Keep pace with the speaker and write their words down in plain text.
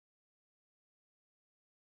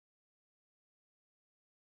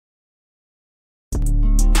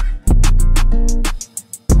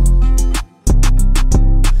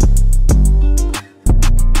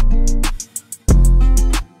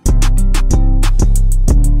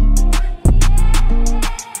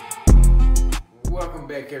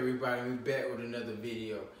everybody, we back with another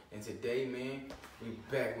video. And today, man, we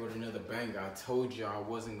back with another banger. I told you I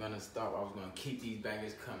wasn't gonna stop. I was gonna keep these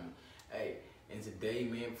bangers coming. Hey, and today,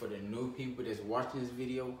 man, for the new people that's watching this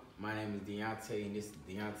video, my name is Deontay, and this is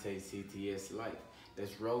Deontay CTS Life.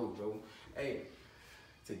 Let's roll, bro. Hey,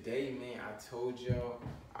 today, man, I told y'all,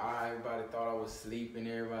 everybody thought I was sleeping.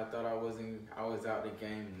 Everybody thought I was out the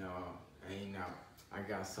game. No, I ain't out. I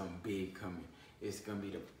got something big coming. It's gonna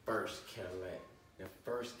be the first Cadillac. The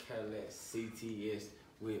first Cadillac CTS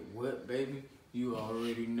with what, baby? You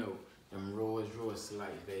already know. Them Royce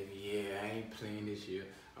Starlight, baby. Yeah, I ain't playing this year.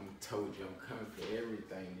 I'm told you I'm coming for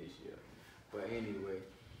everything this year. But anyway,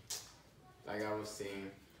 like I was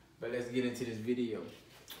saying, but let's get into this video.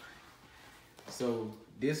 So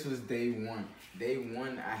this was day one. Day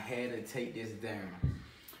one, I had to take this down.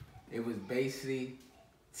 It was basically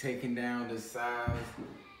taking down the sides,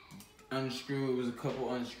 unscrew. It was a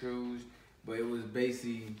couple unscrews, but it was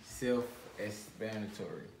basically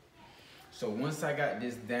self-explanatory. So once I got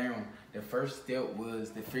this down, the first step was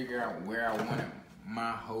to figure out where I wanted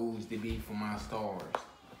my hose to be for my stars.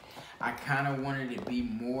 I kind of wanted it to be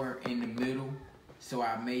more in the middle, so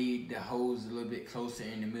I made the hose a little bit closer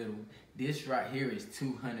in the middle. This right here is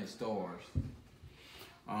 200 stars.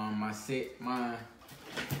 My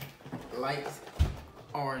lights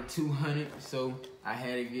are 200, so I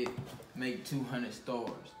had to make 200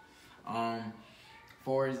 stars.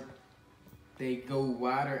 For as they go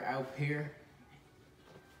wider out here,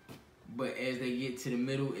 but as they get to the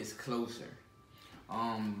middle, it's closer.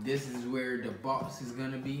 This is where the box is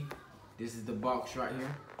gonna be. This is the box right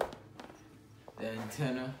here. The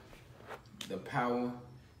antenna, the power,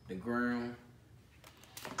 the ground.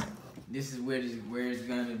 This is where it's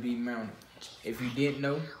gonna be mounted. If you didn't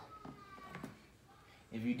know,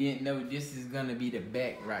 this is gonna be the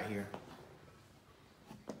back right here.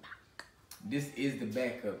 This is the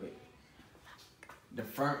back of it. The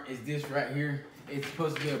front is this right here. It's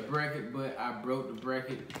supposed to be a bracket, but I broke the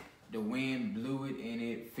bracket. The wind blew it and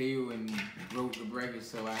it fell and broke the bracket,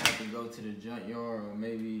 so I had to go to the junkyard, or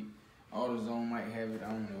maybe AutoZone might have it, I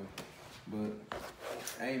don't know. But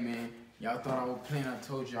hey, man, y'all thought I was playing. I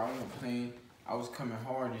told y'all I wasn't playing. I was coming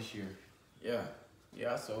hard this year. Yeah,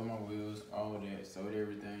 I sold my wheels, all that, sold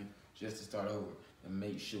everything just to start over and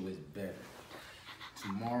make sure it's better.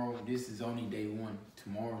 Tomorrow, this is only day one.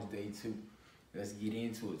 Tomorrow's day two. Let's get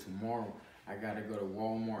into it. Tomorrow, I gotta go to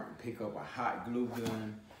Walmart and pick up a hot glue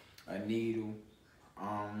gun, a needle,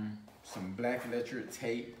 some black electric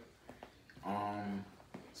tape,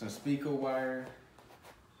 some speaker wire,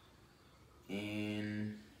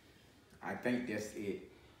 and I think that's it.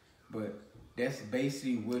 But that's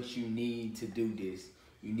basically what you need to do this.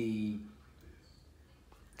 You need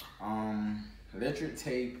electric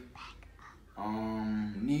tape,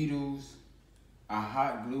 needles, a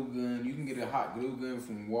hot glue gun. You can get a hot glue gun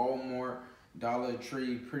from Walmart, Dollar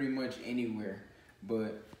Tree, pretty much anywhere.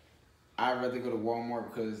 But I'd rather go to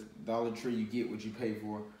Walmart because Dollar Tree, you get what you pay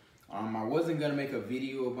for. I wasn't gonna make a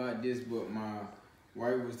video about this, but my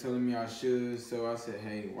wife was telling me I should, so I said,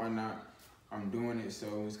 hey, why not? I'm doing it.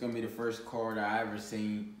 So it's gonna be the first car that I ever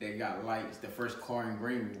seen that got lights. The first car in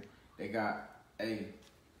Greenville. They got,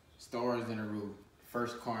 stars in the roof.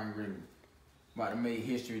 First car in Greenville. About to make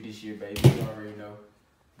history this year, baby. You already know.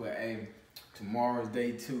 But hey, tomorrow's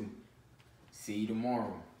day two. See you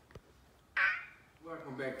tomorrow.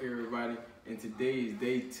 Welcome back, everybody. And today is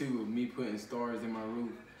day two of me putting stars in my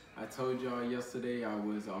roof. I told y'all yesterday I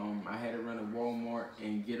had to run to Walmart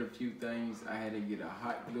and get a few things. I had to get a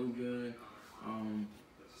hot glue gun,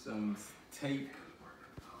 some tape,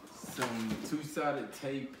 some two-sided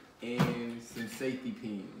tape, and some safety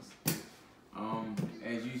pins.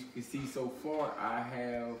 As you can see so far, I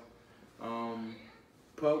have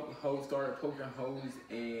started poking holes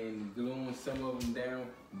and gluing some of them down,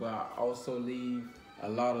 but I also leave a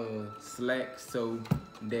lot of slack so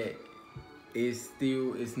that it's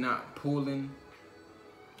not pulling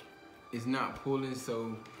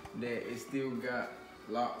so that it still got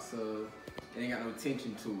lots of, it ain't got no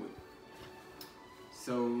tension to it.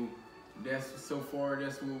 So so far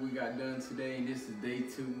that's what we got done today, and this is day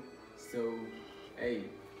two. So hey,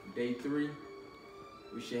 day three,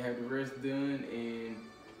 we should have the rest done and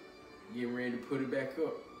get ready to put it back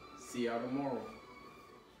up. See y'all tomorrow.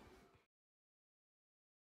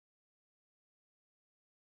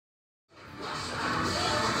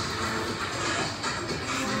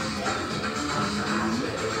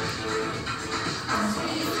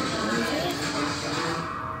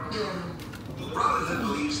 Robinson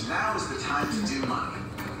believes now is the time to do money.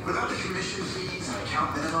 Without the commission fees and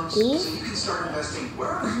account minimums, so you can start investing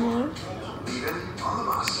wherever you want, even on the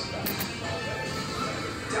bus.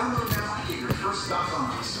 Download now and get your first stop on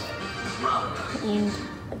us. And these.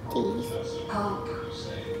 Hope.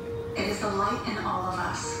 It is the light in all of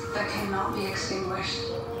us that cannot be extinguished.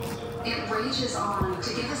 It rages on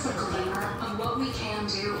to give us a glimmer of what we can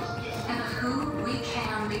do and of who we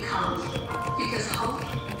can become. Because hope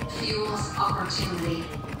fuels opportunity.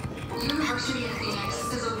 University of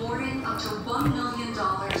Phoenix is awarding up to $1 million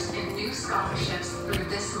in new scholarships through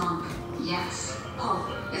this month. Yes, hope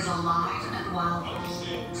is alive and well.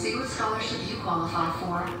 See what scholarship you qualify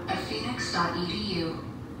for at phoenix.edu.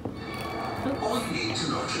 All you need to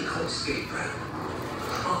know should call skate brand.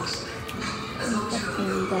 Honestly. As long as you have Nothing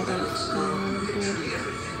available that back school, literally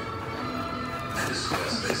everything. And this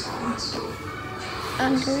class-based online school.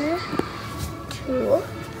 Under 2.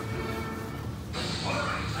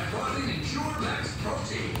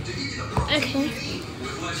 Okay.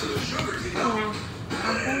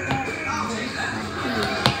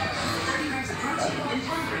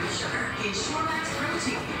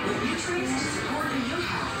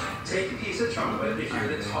 Take a piece of chocolate if you're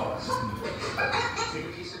the tallest. Take a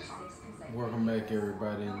piece of chocolate. Welcome back,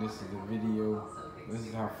 everybody. And this is the video. This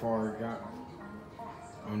is how far it got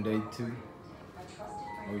on day 2.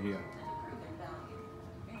 Oh yeah.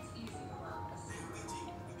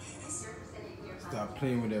 Stop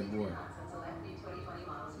playing with that boy.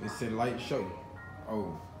 It said light show.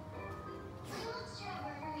 Oh.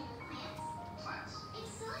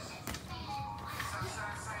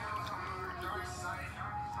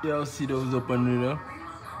 Y'all see those up under there?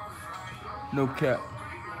 No cap.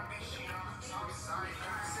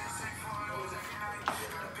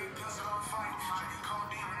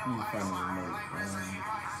 Let me find the remote.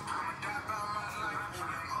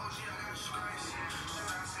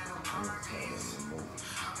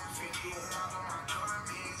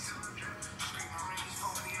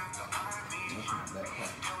 That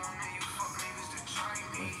part.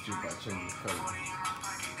 Let's see if I change the color.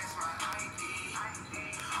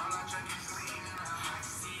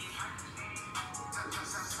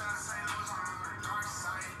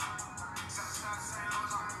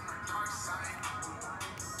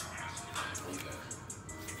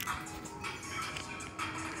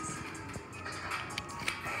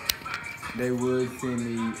 They would send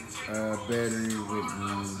me a battery with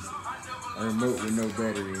a remote with no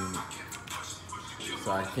battery in it. So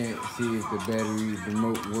I can't see if the battery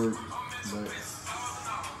remote works, but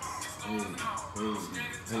hey.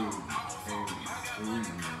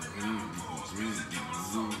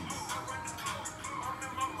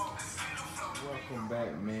 Welcome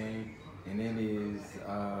back, man. And it is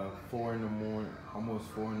 4 in the morning, almost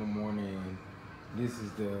 4 in the morning. And this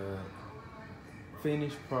is the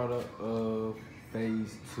finished product of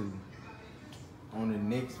phase 2. On the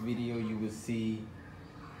next video, you will see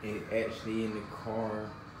it actually in the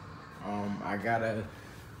car. I gotta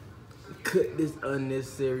cut this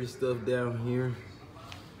unnecessary stuff down here,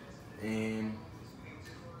 and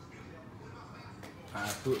I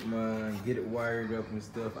get it wired up and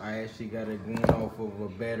stuff. I actually got it going off of a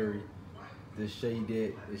battery to show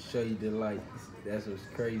you the lights. That's what's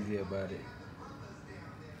crazy about it.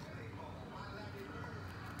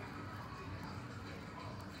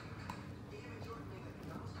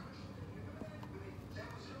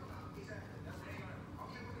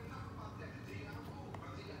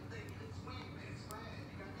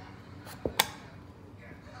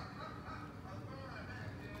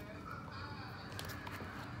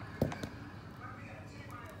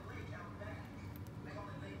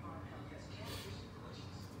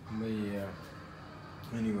 But yeah,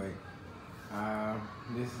 anyway,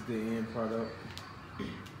 this is the end product.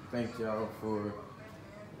 Thank y'all for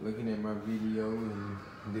looking at my video, and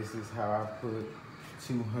this is how I put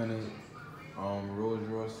 200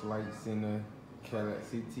 Rolls-Royce lights in the CADILLAC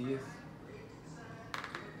CTS.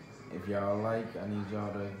 If y'all like, I need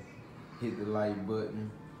y'all to hit the like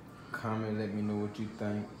button, comment, let me know what you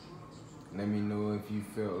think. Let me know if you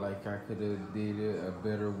felt like I could have did it a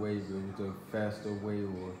better way, with a faster way,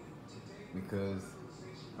 or because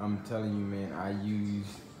I'm telling you, man, I use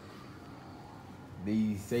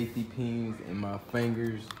these safety pins and my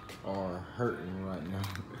fingers are hurting right now.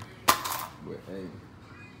 But hey,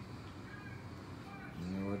 you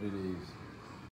know what it is.